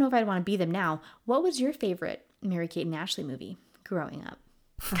 I don't know if I'd want to be them now. What was your favorite Mary-Kate and Ashley movie growing up?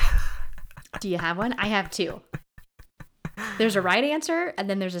 Do you have one? I have 2. There's a right answer, and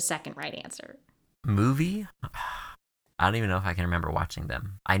then there's a second right answer. Movie? I don't even know if I can remember watching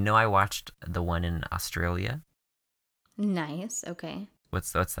them. I know I watched the one in Australia. Nice. Okay.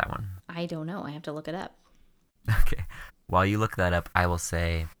 What's that one? I don't know. I have to look it up. Okay. While you look that up, I will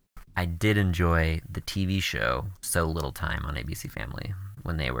say I did enjoy the TV show So Little Time on ABC Family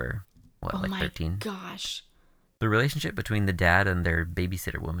when they were, 13? Oh my gosh. The relationship between the dad and their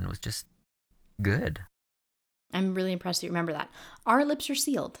babysitter woman was just good. I'm really impressed that you remember that. Our Lips Are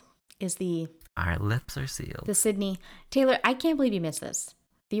Sealed is the... Our Lips Are Sealed. The Sydney. Taylor, I can't believe you missed this.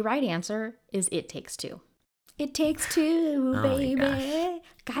 The right answer is It Takes Two. It Takes Two, baby.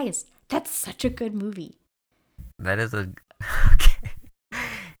 Guys, that's such a good movie. That is a... Okay.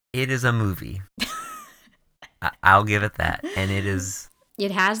 It is a movie. I'll give it that. And it is...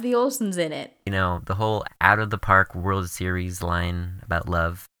 It has the Olsens in it. You know, the whole out of the park World Series line about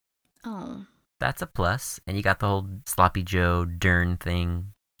love. Oh. That's a plus. And you got the whole Sloppy Joe Dern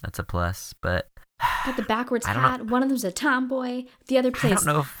thing. That's a plus. But... Got the backwards hat. One of them's a tomboy. The other plays... I don't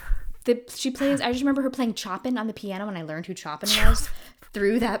know if... She plays. I just remember her playing Chopin on the piano, and I learned who Chopin was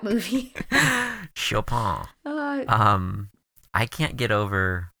through that movie. Chopin. Uh, I can't get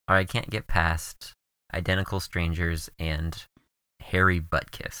over, or I can't get past Identical Strangers and Harry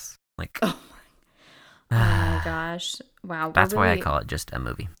Butt Kiss. Like, oh my gosh! Wow, that's why I really, call it just a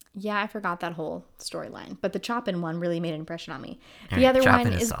movie. Yeah, I forgot that whole storyline, but the Chopin one really made an impression on me. All The right, other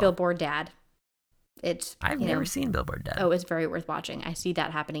Chopin one is solid. Billboard Dad. It's I've never seen Billboard Dad. Oh, it's very worth watching. I see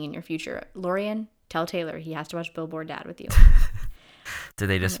that happening in your future. Lorian, tell Taylor he has to watch Billboard Dad with you. Did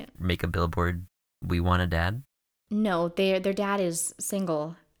they just make a billboard? We want a dad. No, their dad is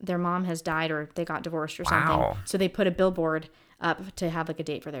single. Their mom has died or they got divorced or something. Wow. So they put a billboard up to have like a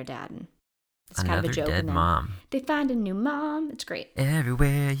date for their dad. And it's Another kind of a joke. dead And then mom. they find a new mom. It's great.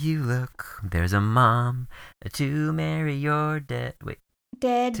 Everywhere you look, there's a mom to marry your dead. Wait.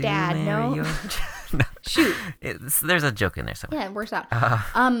 Dead To dad, marry no. your- No. Shoot. There's a joke in there somewhere. Yeah, it works out.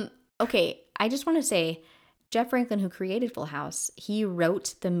 Uh, Okay, I just want to say, Jeff Franklin, who created Full House, he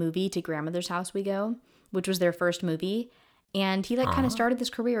wrote the movie To Grandmother's House We Go, which was their first movie. And he kind of started this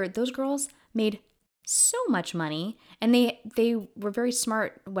career. Those girls made so much money, and they were very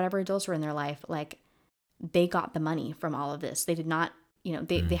smart. Whatever adults were in their life, like they got the money from all of this. They did not,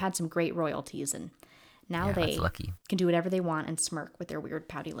 they had some great royalties, and now yeah, they that's lucky. can do whatever they want and smirk with their weird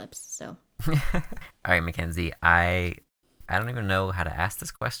pouty lips. So All right, Mackenzie. I don't even know how to ask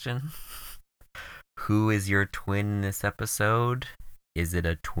this question. Who is your twin in this episode? Is it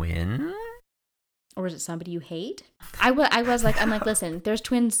a twin? or is it somebody you hate? I'm like, listen, there's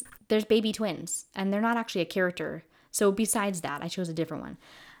twins, there's baby twins, and they're not actually a character. So besides that, I chose a different one.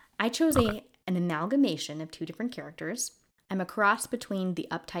 I chose an amalgamation of two different characters. I'm a cross between the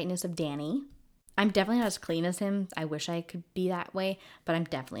uptightness of Danny. I'm definitely not as clean as him. I wish I could be that way, but I'm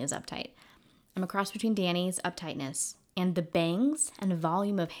definitely as uptight. I'm a cross between Danny's uptightness and the bangs and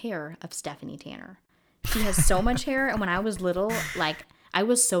volume of hair of Stephanie Tanner. She has so much hair, and when I was little, I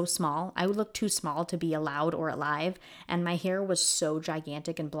was so small. I would look too small to be allowed or alive, and my hair was so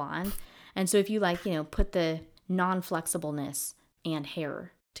gigantic and blonde. And so if you put the non-flexibleness and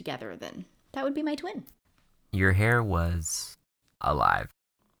hair together, then that would be my twin. Your hair was alive.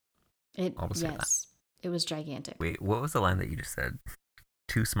 I'll just say Yes, it was gigantic. Wait, what was the line that you just said?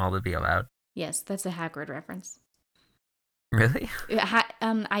 Too small to be allowed? Yes, that's a Hagrid reference. Really?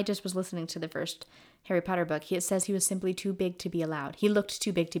 I just was listening to the first Harry Potter book. It says he was simply too big to be allowed. He looked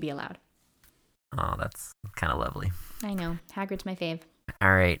too big to be allowed. Oh, that's kind of lovely. I know. Hagrid's my fave.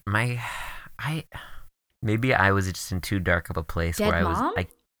 All right, maybe I was just in too dark of a place Dead where I mom?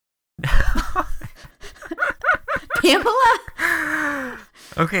 was. Pamela?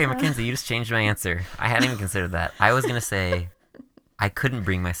 Okay, Mackenzie, you just changed my answer. I hadn't even considered that. I was gonna say I couldn't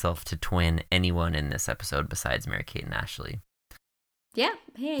bring myself to twin anyone in this episode besides Mary-Kate and Ashley. Yeah.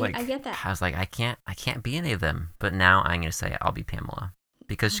 Hey, Like, I get that. I was like, I can't be any of them. But now I'm gonna say I'll be Pamela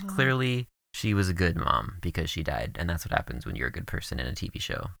because clearly she was a good mom because she died, and that's what happens when you're a good person in a TV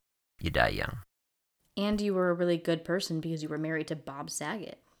show. You die young. And you were a really good person because you were married to Bob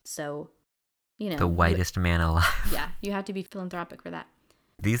Saget. So, The whitest man alive. Yeah, you had to be philanthropic for that.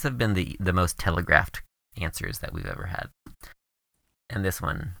 These have been the most telegraphed answers that we've ever had. And this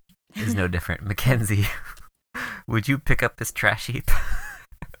one is no different. Mackenzie, would you pick up this trash heap?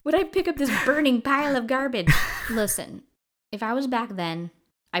 Would I pick up this burning pile of garbage? Listen, if I was back then,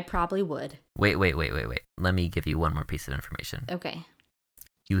 I probably would. Wait. Let me give you one more piece of information. Okay.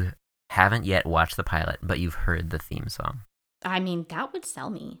 You haven't yet watched the pilot, but you've heard the theme song. I mean, that would sell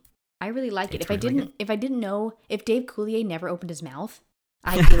me. I really like it. It's If I really didn't, good. if I didn't know, if Dave Coulier never opened his mouth,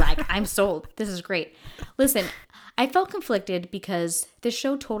 I'd be like, I'm sold. This is great. Listen, I felt conflicted because this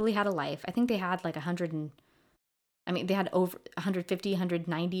show totally had a life. I think they had like they had over 150,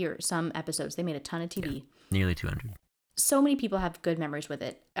 190 or some episodes. They made a ton of TV. Yeah, nearly 200. So many people have good memories with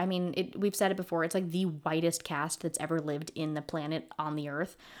it. I mean, we've said it before. It's like the whitest cast that's ever lived in the planet on the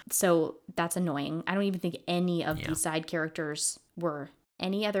earth. So that's annoying. I don't even think any of these side characters were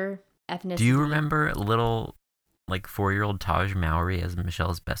any other ethnicity. Do you remember little, 4-year-old Taj Mowry as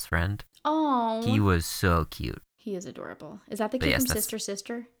Michelle's best friend? Oh, He was so cute. he is adorable. Is that the But kid yes, from that's- Sister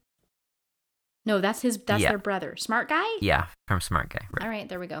Sister? No, that's Yeah. their brother. Smart guy? Yeah, from Smart Guy. Right. All right,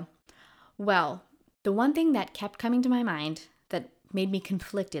 there we go. Well, the one thing that kept coming to my mind that made me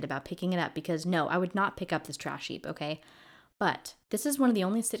conflicted about picking it up, because no, I would not pick up this trash heap, okay? But this is one of the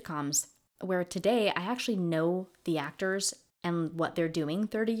only sitcoms where today I actually know the actors and what they're doing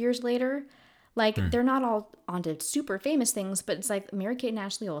 30 years later. They're not all onto super famous things, but it's like Mary-Kate and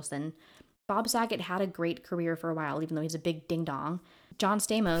Ashley Olsen. Bob Saget had a great career for a while, even though he's a big ding-dong. John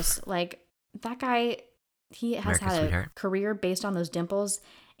Stamos, that guy, he has America's had a Sweetheart. career based on those dimples.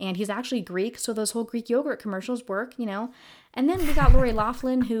 And he's actually Greek, so those whole Greek yogurt commercials work, you know. And then we got Lori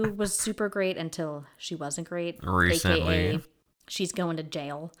Loughlin, who was super great until she wasn't great. Recently. AKA she's going to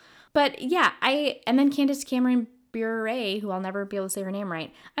jail. But yeah, and then Candace Cameron Bure, who I'll never be able to say her name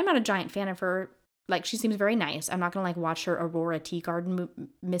right. I'm not a giant fan of her. Like, she seems very nice. I'm not going to, like, watch her Aurora Tea Garden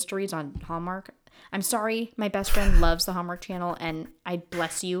mysteries on Hallmark. I'm sorry. My best friend loves the Hallmark Channel, and I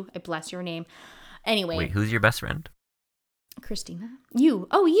bless you. I bless your name. Anyway. Wait, who's your best friend? Christina. You.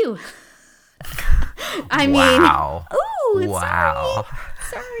 Oh, you. I mean. Wow. Ooh, Wow.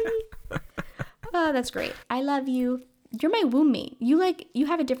 Sorry. Oh, that's great. I love you. You're my womb mate. You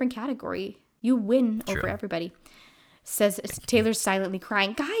have a different category. You win over everybody. Says Taylor's silently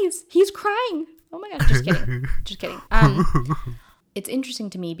crying. Guys, he's crying. Oh my gosh, just kidding. Just kidding. It's interesting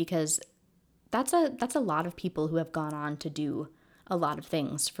to me because that's a lot of people who have gone on to do a lot of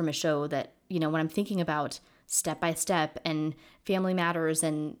things from a show that, you know, when I'm thinking about Step by Step and Family Matters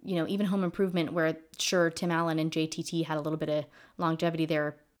and, you know, even Home Improvement, where sure, Tim Allen and JTT had a little bit of longevity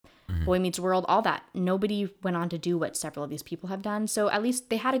there. Boy Meets World, all that. Nobody went on to do what several of these people have done. So at least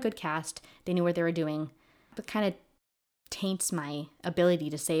they had a good cast. They knew what they were doing. But kind of taints my ability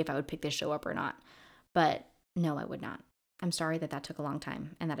to say if I would pick this show up or not. But no, I would not. I'm sorry that took a long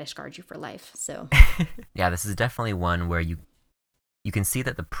time and that I scarred you for life. So Yeah, this is definitely one where you can see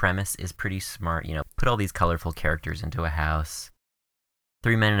that the premise is pretty smart. You know, put all these colorful characters into a house.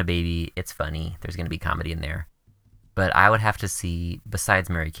 3 men and a baby. It's funny. There's going to be comedy in there. But I would have to see, besides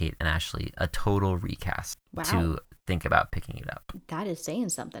Mary-Kate and Ashley, a total recast to think about picking it up. That is saying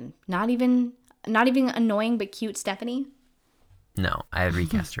something. Not even annoying but cute Stephanie. No, I would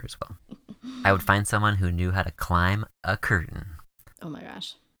recast her as well. I would find someone who knew how to climb a curtain. Oh my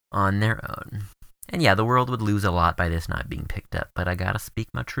gosh. On their own. And yeah, the world would lose a lot by this not being picked up, but I gotta speak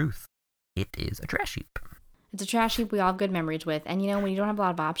my truth. It is a trash heap. It's a trash heap we all have good memories with. And you know, when you don't have a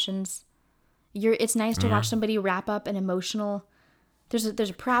lot of options, it's nice to watch somebody wrap up an emotional. There's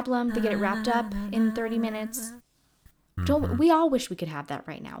a problem. They get it wrapped up in 30 minutes. We all wish we could have that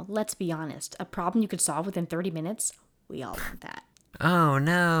right now. Let's be honest. A problem you could solve within 30 minutes. We all want that. Oh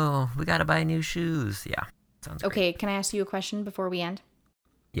no, we gotta buy new shoes. Yeah, sounds great. Okay, can I ask you a question before we end?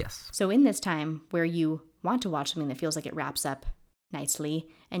 Yes. So in this time where you want to watch something that feels like it wraps up nicely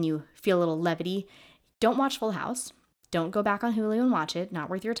and you feel a little levity, don't watch Full House. Don't go back on Hulu and watch it. Not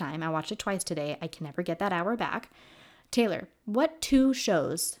worth your time. I watched it twice today. I can never get that hour back. Taylor, what 2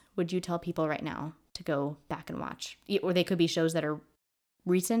 shows would you tell people right now to go back and watch? Or they could be shows that are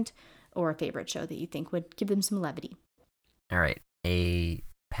recent or a favorite show that you think would give them some levity. All right. A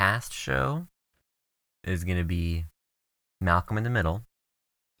past show is going to be Malcolm in the Middle.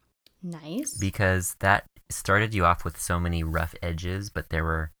 Nice. Because that started you off with so many rough edges, but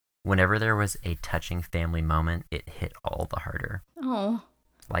whenever there was a touching family moment, it hit all the harder. Oh.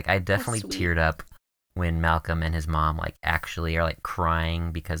 Like, I definitely sweet. teared up when Malcolm and his mom, like, actually are, like,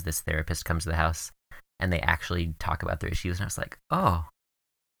 crying because this therapist comes to the house and they actually talk about their issues. And I was like, oh,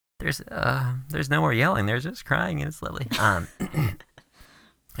 there's no more yelling. There's just crying and it's lovely. And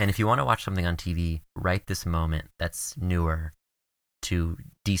if you want to watch something on TV right this moment that's newer to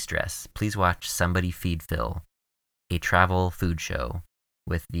de-stress, please watch Somebody Feed Phil, a travel food show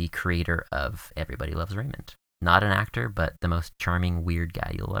with the creator of Everybody Loves Raymond. Not an actor, but the most charming, weird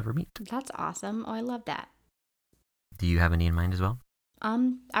guy you'll ever meet. That's awesome. Oh, I love that. Do you have any in mind as well?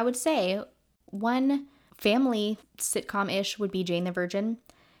 I would say one family sitcom-ish would be Jane the Virgin.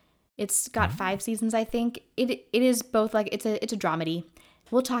 It's got 5 seasons, I think. It is both like it's a dramedy.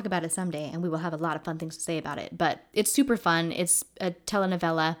 We'll talk about it someday, and we will have a lot of fun things to say about it. But it's super fun. It's a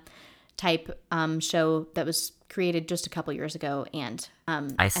telenovela type show that was created just a couple years ago. And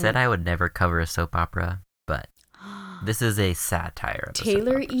I would never cover a soap opera, but this is a satire of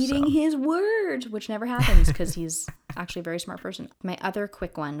Taylor a soap opera, eating his words, which never happens because he's actually a very smart person. My other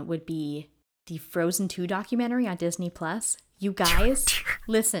quick one would be the Frozen 2 documentary on Disney Plus. You guys,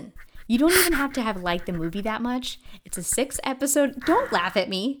 listen. You don't even have to have liked the movie that much. It's a 6-episode. Don't laugh at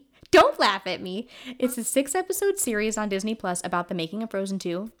me. Don't laugh at me. It's a 6-episode series on Disney Plus about the making of Frozen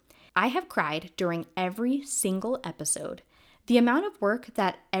 2. I have cried during every single episode. The amount of work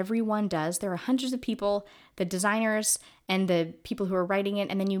that everyone does, there are hundreds of people, the designers and the people who are writing it,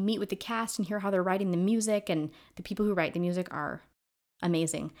 and then you meet with the cast and hear how they're writing the music, and the people who write the music are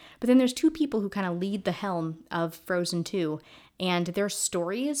amazing. But then there's 2 people who kind of lead the helm of Frozen 2, and their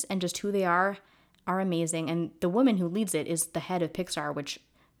stories and just who they are amazing. And the woman who leads it is the head of Pixar, which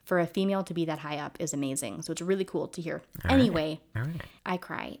for a female to be that high up is amazing. So it's really cool to hear. All anyway, right. I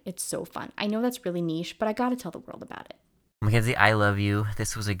cry. It's so fun. I know that's really niche, but I got to tell the world about it. Mackenzie, I love you.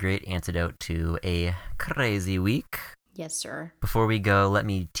 This was a great antidote to a crazy week. Yes, sir. Before we go, let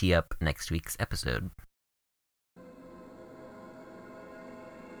me tee up next week's episode.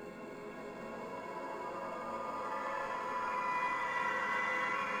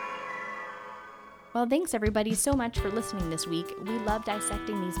 Well, thanks everybody so much for listening this week. We love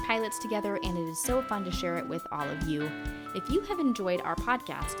dissecting these pilots together, and it is so fun to share it with all of you. If you have enjoyed our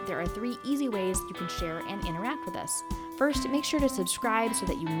podcast, there are 3 easy ways you can share and interact with us. First, make sure to subscribe so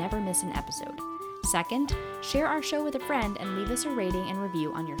that you never miss an episode. Second, share our show with a friend and leave us a rating and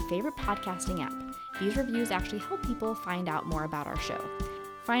review on your favorite podcasting app. These reviews actually help people find out more about our show.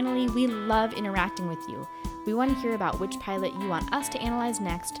 Finally, we love interacting with you. We want to hear about which pilot you want us to analyze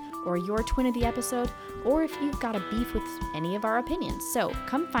next, or your twin of the episode, or if you've got a beef with any of our opinions. So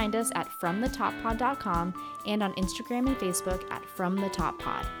come find us at FromTheTopPod.com and on Instagram and Facebook at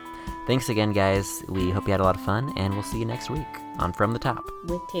FromTheTopPod. Thanks again, guys. We hope you had a lot of fun, and we'll see you next week on From the Top.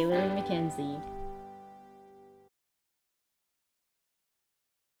 With Taylor and Mackenzie.